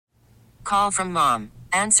Call from mom.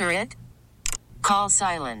 Answer it. Call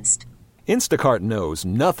silenced. Instacart knows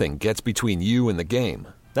nothing gets between you and the game.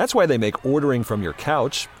 That's why they make ordering from your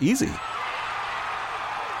couch easy.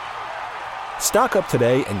 Stock up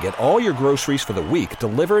today and get all your groceries for the week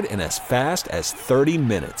delivered in as fast as 30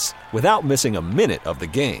 minutes without missing a minute of the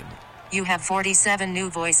game. You have 47 new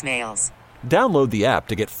voicemails. Download the app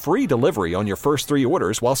to get free delivery on your first 3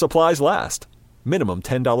 orders while supplies last. Minimum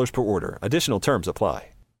 $10 per order. Additional terms apply.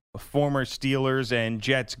 Former Steelers and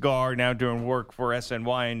Jets guard, now doing work for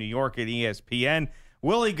SNY in New York at ESPN.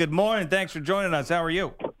 Willie, good morning. Thanks for joining us. How are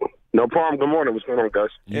you? No problem. Good morning. What's going on, guys?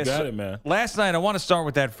 You got it, man. Last night, I want to start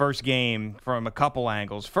with that first game from a couple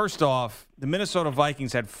angles. First off, the Minnesota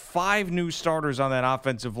Vikings had 5 new starters on that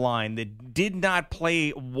offensive line that did not play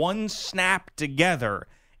one snap together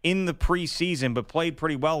in the preseason, but played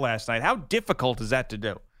pretty well last night. How difficult is that to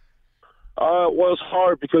do? Well, it's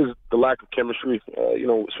hard because the lack of chemistry,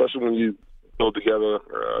 especially when you build together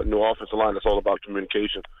a new offensive line, it's all about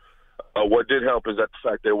communication. What did help is that the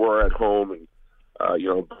fact they were at home and,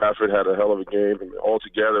 Bradford had a hell of a game. And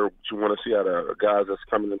altogether, what you want to see out of guys that's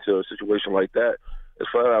coming into a situation like that is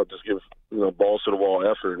flat out just give, balls to the wall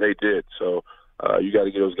effort, and they did. So you got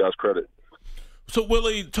to give those guys credit. So,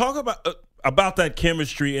 Willie, talk about that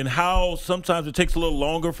chemistry and how sometimes it takes a little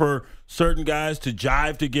longer for certain guys to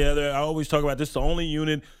jive together. I always talk about this is the only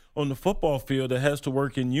unit on the football field that has to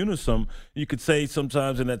work in unison. You could say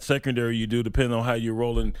sometimes in that secondary you do, depending on how you're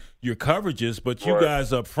rolling your coverages, but you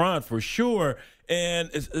guys up front for sure.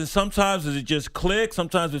 And sometimes does it just click?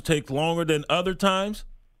 Sometimes it takes longer than other times?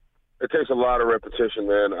 It takes a lot of repetition,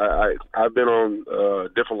 man. I've been on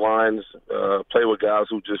different lines, play with guys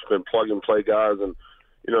who just been plug-and-play guys, and,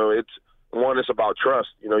 it's about trust.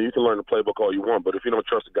 You can learn the playbook all you want, but if you don't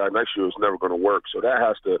trust the guy next to you, it's never going to work. So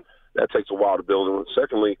that takes a while to build. And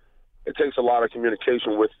secondly, it takes a lot of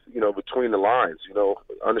communication with, between the lines,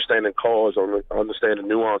 understanding calls, understanding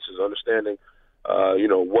nuances, understanding,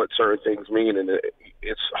 what certain things mean. And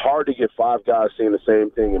it's hard to get 5 guys seeing the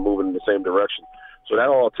same thing and moving in the same direction. So that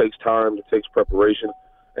all takes time. It takes preparation.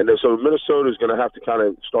 And so Minnesota is going to have to kind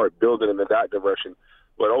of start building in that direction.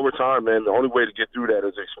 But over time, man, the only way to get through that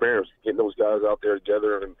is experience, getting those guys out there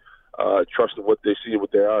together and trusting what they see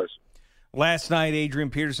with their eyes. Last night,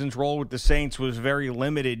 Adrian Peterson's role with the Saints was very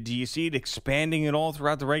limited. Do you see it expanding at all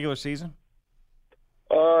throughout the regular season?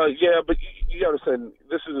 Yeah, but you got to say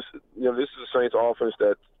this is a Saints offense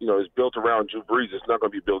that is built around Drew Brees. It's not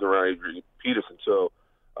going to be built around Adrian Peterson. So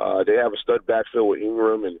they have a stud backfield with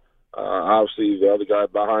Ingram and obviously the other guy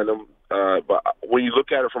behind them. But when you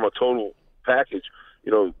look at it from a total package,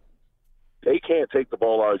 they can't take the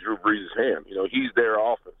ball out of Drew Brees' hand. He's their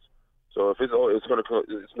offense. So if it's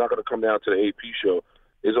not going to come down to the AP show.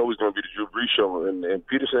 It's always going to be the Drew Brees show, and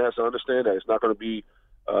Peterson has to understand that it's not going to be.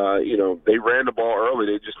 They ran the ball early.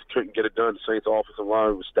 They just couldn't get it done. The Saints' offensive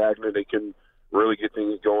line was stagnant. They couldn't really get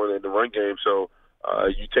things going in the run game. So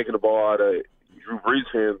you taking the ball out of Drew Brees'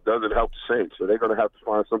 hands doesn't help the Saints. So they're going to have to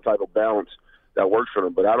find some type of balance that works for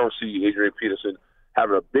them. But I don't see Adrian Peterson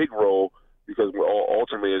having a big role because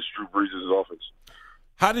ultimately it's Drew Brees' offense.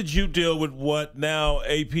 How did you deal with what now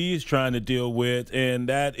AP is trying to deal with, and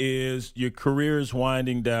that is your career is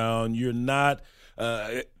winding down. You're not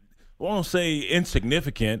I won't say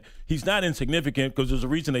insignificant. He's not insignificant because there's a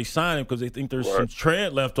reason they signed him because they think there's some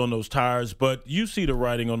tread left on those tires. But you see the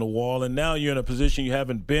writing on the wall, and now you're in a position you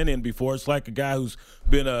haven't been in before. It's like a guy who's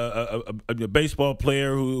been a baseball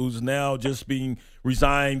player who's now just being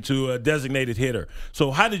resigned to a designated hitter. So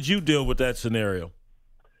how did you deal with that scenario?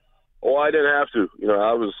 Well, I didn't have to.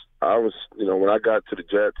 I was. When I got to the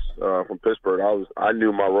Jets from Pittsburgh, I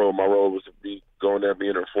knew my role. My role was to be going there,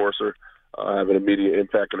 being an enforcer, have an immediate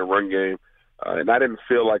impact in the run game, and I didn't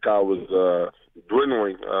feel like I was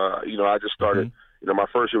dwindling. I just started. My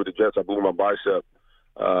first year with the Jets, I blew my bicep.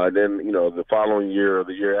 Then, the following year or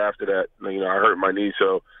the year after that, I hurt my knee.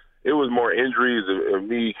 So it was more injuries and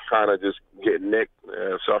me kind of just getting nicked,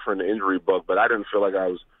 suffering the injury bug. But I didn't feel like I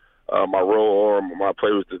was. My role or my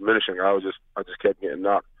play was diminishing. I just kept getting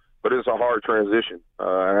knocked. But it's a hard transition,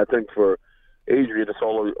 and I think for Adrian, it's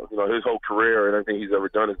all his whole career and everything he's ever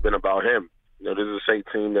done has been about him. This is a Saints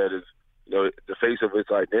team that is, the face of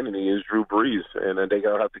its identity is Drew Brees, and then they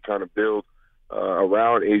gotta have to kind of build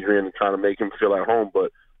around Adrian and kind of make him feel at home.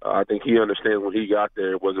 But I think he understands when he got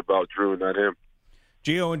there it was about Drew and not him.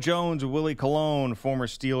 Gio and Jones, Willie Colon, former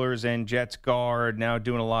Steelers and Jets guard, now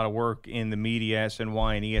doing a lot of work in the media,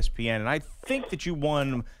 SNY and ESPN. And I think that you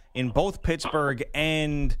won in both Pittsburgh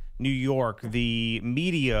and New York the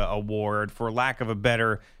media award, for lack of a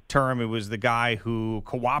better term. It was the guy who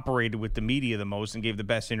cooperated with the media the most and gave the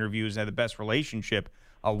best interviews and had the best relationship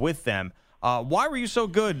with them. Why were you so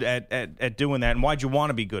good at doing that, and why'd you want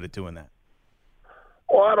to be good at doing that?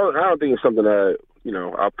 Well, I don't think it's something that,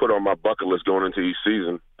 I put on my bucket list going into each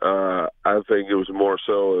season. I think it was more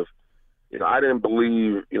so of, I didn't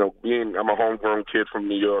believe, I'm a homegrown kid from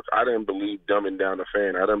New York. I didn't believe dumbing down the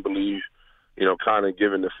fan. I didn't believe, kind of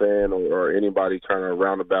giving the fan or anybody kind of a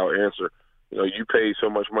roundabout answer. You pay so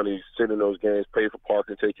much money to sit in those games, pay for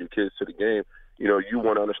parking, take your kids to the game. You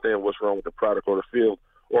want to understand what's wrong with the product or the field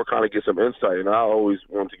or kind of get some insight. And I always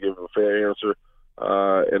want to give a fair answer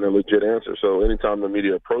and a legit answer. So anytime the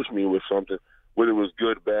media approached me with something, whether it was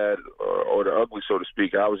good, bad, or the ugly, so to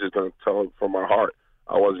speak, I was just going to tell them from my heart.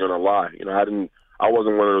 I wasn't going to lie. I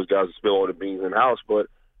wasn't one of those guys to spill all the beans in the house. But,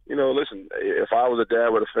 listen, if I was a dad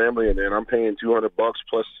with a family and I'm paying $200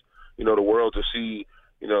 plus, the world to see,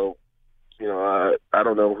 I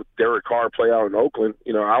don't know, Derek Carr play out in Oakland,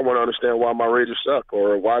 I want to understand why my Raiders suck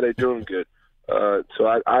or why they're doing good. So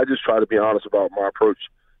I just try to be honest about my approach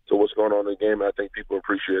to what's going on in the game, and I think people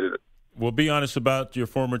appreciated it. Well, be honest about your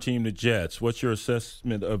former team, the Jets. What's your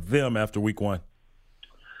assessment of them after week 1?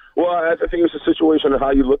 Well, I think it's a situation of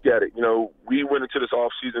how you look at it. We went into this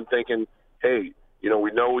offseason thinking, hey,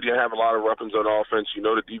 we know we didn't have a lot of weapons on offense.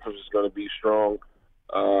 The defense is going to be strong.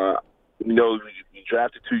 You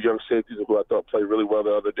drafted 2 young safeties who I thought played really well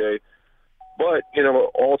the other day. But,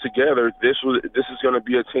 altogether, this is going to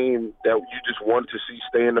be a team that you just wanted to see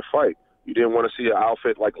stay in the fight. You didn't want to see an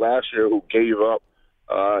outfit like last year who gave up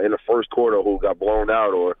in the first quarter, who got blown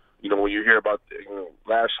out, or, when you hear about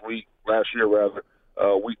last year,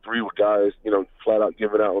 week 3 with guys, flat out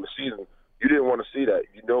giving out on the season. You didn't want to see that.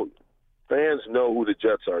 Fans know who the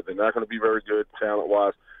Jets are. They're not going to be very good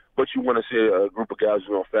talent-wise, but you want to see a group of guys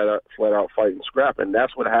who flat out fight and scrap, and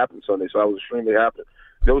that's what happened Sunday. So I was extremely happy.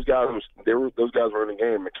 Those guys were in the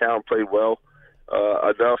game. McCown played well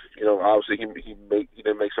enough. Obviously he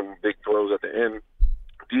didn't make some big throws at the end.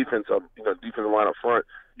 Defensive line up front,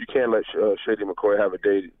 you can't let Shady McCoy have a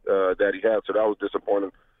day that he had, so that was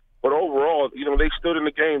disappointing. But overall, they stood in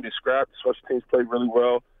the game. They scrapped. The special teams played really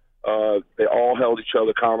well. They all held each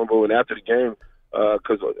other accountable. And after the game,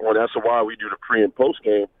 because on SOY we do the pre and post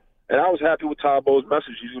game, and I was happy with Todd Bowles'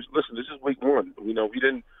 message. He was, listen, this is week 1.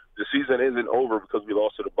 The season isn't over because we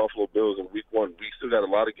lost to the Buffalo Bills in week 1. We still got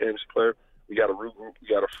a lot of games to play. We got to regroup. We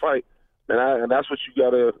got to fight. And that's what you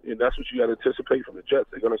got to anticipate from the Jets.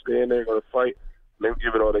 They're going to stay in there, going to fight, and they'll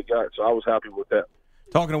give it all they got. So I was happy with that.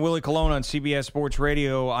 Talking to Willie Colon on CBS Sports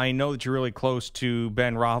Radio, I know that you're really close to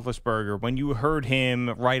Ben Roethlisberger. When you heard him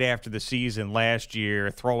right after the season last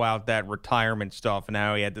year throw out that retirement stuff and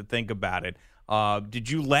how he had to think about it, did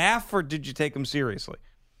you laugh or did you take him seriously?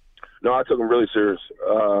 No, I took him really serious.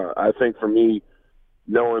 I think for me,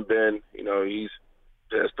 knowing Ben, he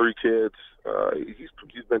has 3 kids.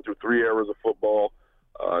 He's been through 3 eras of football,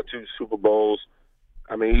 2 Super Bowls.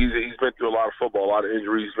 I mean, he's been through a lot of football, a lot of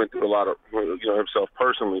injuries. He's been through a lot of, himself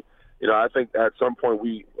personally. I think at some point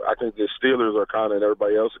I think the Steelers are kind of, and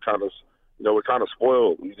everybody else are kind of, we're kind of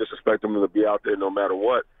spoiled. We just expect them to be out there no matter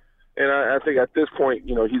what. And I think at this point,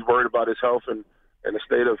 he's worried about his health and the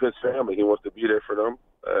state of his family. He wants to be there for them.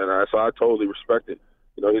 And so I totally respect it.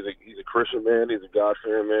 He's a Christian man. He's a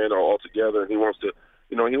God-fearing man altogether. And he wants to,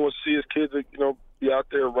 he wants to see his kids, be out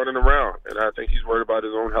there running around. And I think he's worried about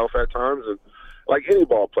his own health at times, and like any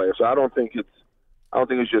ball player. So I don't think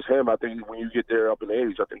it's just him. I think when you get there up in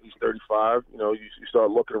age, I think he's 35. You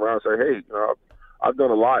start looking around and say, hey, I've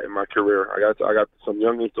done a lot in my career. I got some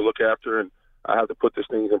youngins to look after, and I have to put this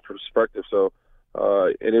thing in perspective. So,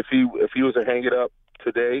 and if he was to hang it up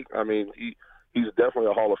today, I mean, he's definitely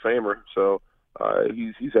a Hall of Famer. So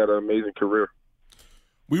he's had an amazing career.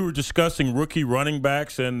 We were discussing rookie running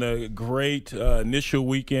backs and the great initial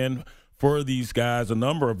weekend for these guys, a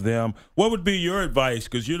number of them. What would be your advice?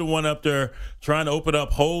 Because you're the one up there trying to open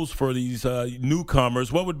up holes for these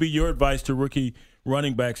newcomers. What would be your advice to rookie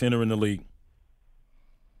running backs entering the league?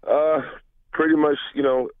 Pretty much,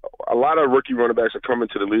 a lot of rookie running backs that come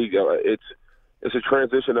into the league, it's a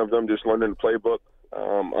transition of them just learning the playbook,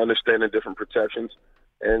 understanding different protections,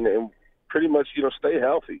 and pretty much, stay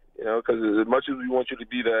healthy, because as much as we want you to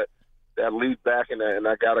be that lead back and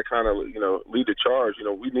I got to kind of, lead the charge,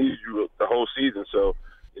 we need you the whole season. So,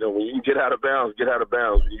 when you can get out of bounds, get out of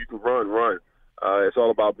bounds. When you can run. It's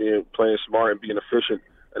all about playing smart and being efficient.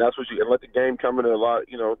 And that's and let the game come in a lot,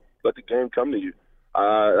 let the game come to you.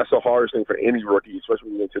 That's the hardest thing for any rookie,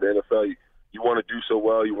 especially when you get to the NFL. You want to do so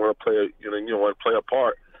well. You want to play, you want to play a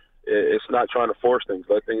part. It's not trying to force things.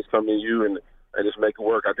 Let things come to you and just make it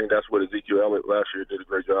work. I think that's what Ezekiel Elliott last year did a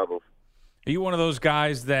great job of. Are you one of those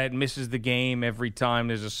guys that misses the game every time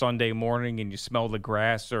there's a Sunday morning and you smell the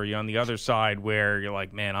grass, or are you on the other side where you're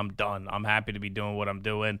like, man, I'm done. I'm happy to be doing what I'm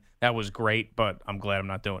doing. That was great, but I'm glad I'm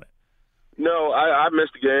not doing it. No, I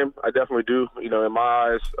missed the game. I definitely do. In my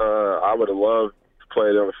eyes, I would have loved to play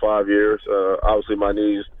it over 5 years. Obviously, my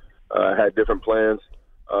knees had different plans.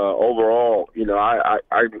 Overall,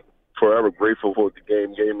 I'm forever grateful for what the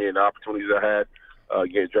game gave me and the opportunities I had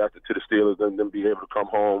getting drafted to the Steelers and then being able to come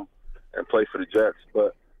home and play for the Jets.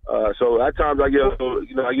 But so at times I get a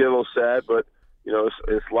little sad, but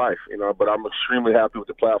it's life. But I'm extremely happy with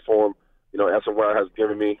the platform. SNY has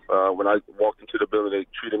given me. When I walked into the building, they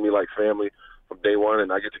treated me like family from day one,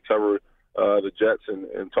 and I get to cover the Jets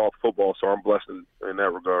and talk football. So I'm blessed in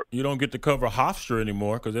that regard. You don't get to cover Hofstra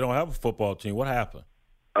anymore because they don't have a football team. What happened?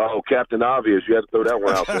 Oh, Captain Obvious. You had to throw that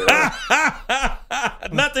one out there.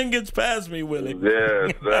 Nothing gets past me, Willie. Yeah,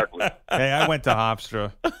 exactly. Hey, I went to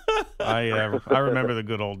Hofstra. I remember the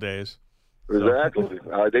good old days. Exactly.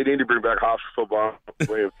 They need to bring back Hofstra football. I'm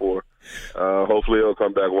waiting for. Hopefully it'll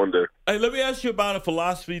come back one day. Hey, let me ask you about a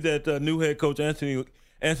philosophy that new head coach Anthony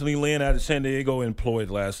Lynn out of San Diego employed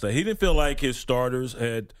last night. He didn't feel like his starters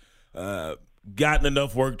had gotten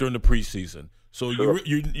enough work during the preseason. So sure.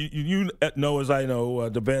 you know, as I know,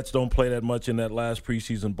 the vets don't play that much in that last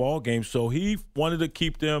preseason ball game. So he wanted to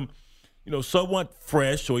keep them, somewhat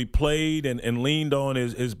fresh. So he played and leaned on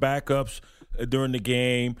his backups during the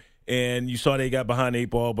game. And you saw they got behind the 8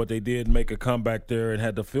 ball, but they did make a comeback there and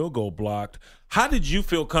had the field goal blocked. How did you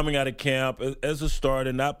feel coming out of camp as a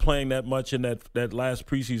starter, not playing that much in that last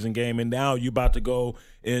preseason game, and now you're about to go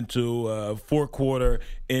into a 4-quarter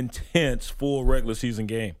intense full regular season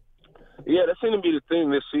game? Yeah, that seemed to be the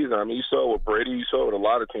thing this season. I mean, you saw it with Brady, you saw it with a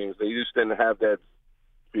lot of teams. They just didn't have that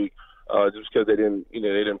speak just because they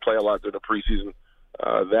didn't play a lot during the preseason.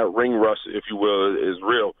 That ring rust, if you will, is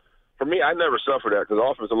real. For me, I never suffered that because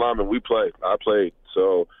offensive linemen, I played.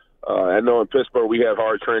 So I know in Pittsburgh we had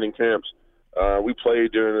hard training camps. We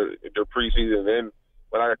played during the preseason. And then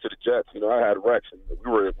when I got to the Jets, I had Rex, and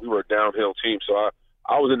we were a downhill team. So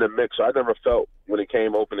I was in the mix. So I never felt when it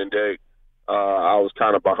came opening day I was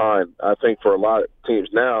kind of behind. I think for a lot of teams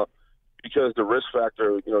now, because the risk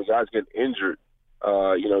factor, guys getting injured,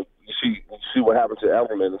 you see what happened to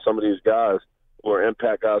Edelman and some of these guys who are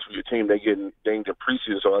impact guys for your team, they get dinged in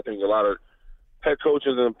preseason. So I think a lot of head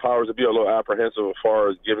coaches and powers to be a little apprehensive as far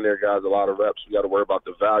as giving their guys a lot of reps. You got to worry about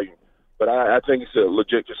the value. But I think it's a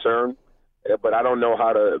legit concern, but I don't know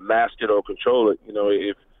how to mask it or control it.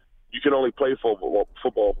 If you can only play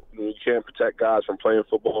football, you can't protect guys from playing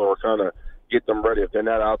football or kind of get them ready. If they're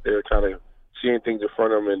not out there kind of seeing things in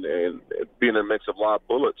front of them and being in a mix of live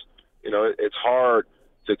bullets, it's hard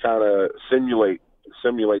to kind of simulate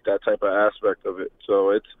that type of aspect of it. So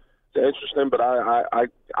it's interesting, but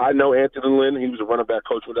I know Anthony Lynn. He was a running back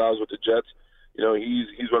coach when I was with the Jets.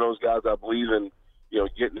 He's one of those guys I believe in,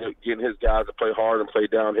 getting his guys to play hard and play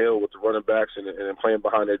downhill with the running backs and playing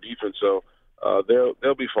behind their defense. So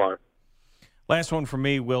they'll be fine. Last one for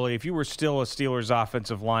me, Willie. If you were still a Steelers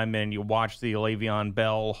offensive lineman, you watched the Le'Veon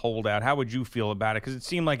Bell holdout, how would you feel about it? Because it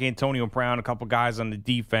seemed like Antonio Brown, a couple guys on the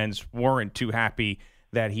defense, weren't too happy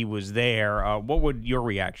that he was there. What would your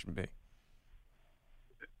reaction be?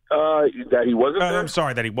 That he wasn't there? I'm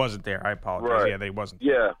sorry that he wasn't there. I apologize. Right. Yeah, that he wasn't.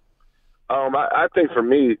 Yeah. I think for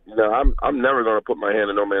me, I'm never going to put my hand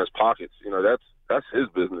in no man's pockets. That's his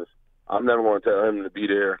business. I'm never going to tell him to be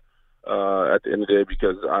there at the end of the day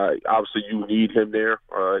because obviously you need him there.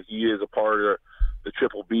 He is a part of the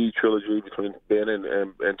Triple B trilogy between Ben and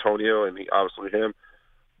Antonio, and obviously him.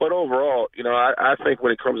 But overall, I think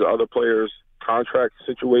when it comes to other players' contract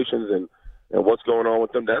situations and what's going on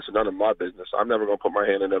with them, that's none of my business. I'm never going to put my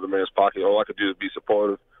hand in another man's pocket. All I could do is be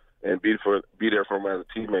supportive and be there for him as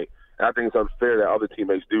a teammate. And I think it's unfair that other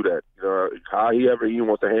teammates do that. However he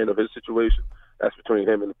wants to handle his situation, that's between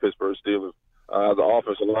him and the Pittsburgh Steelers. As an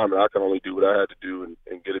offensive lineman, I can only do what I had to do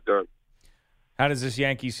and get it done. How does this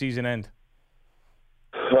Yankees season end?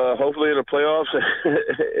 Hopefully in the playoffs,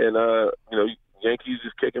 and Yankees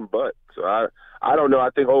is kicking butt. So I don't know.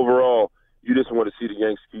 I think overall, you just want to see the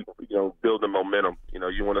Yankees keep building momentum.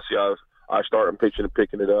 You want to see us starting pitching and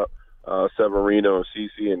picking it up. Severino and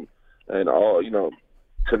CeCe and all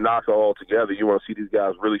Tanaka all together. You want to see these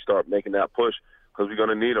guys really start making that push because we're going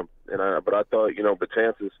to need them. But I thought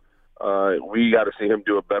Betances. We got to see him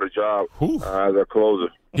do a better job as a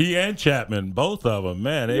closer. He and Chapman, both of them,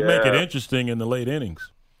 man, they make it interesting in the late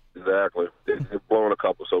innings. Exactly. They're blowing a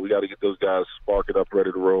couple, so we got to get those guys sparking up,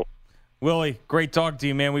 ready to roll. Willie, great talking to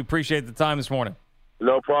you, man. We appreciate the time this morning.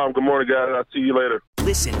 No problem. Good morning, guys. I'll see you later.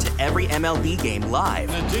 Listen to every MLB game live.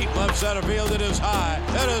 In the deep left center field, it is high,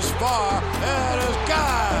 it is far, it is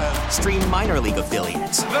gone. Stream minor league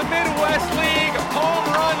affiliates. The Midwest League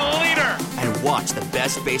home run leader. And watch the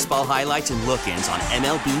best baseball highlights and look-ins on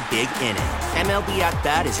MLB Big Inning. MLB At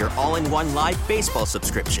Bat is your all-in-one live baseball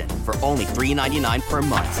subscription for only $3.99 per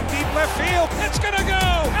month. Deep left field, it's gonna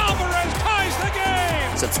go. Alvarez ties the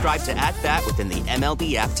game. Subscribe to At Bat within the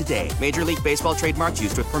MLB app today. Major League Baseball trademarks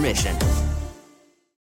used with permission.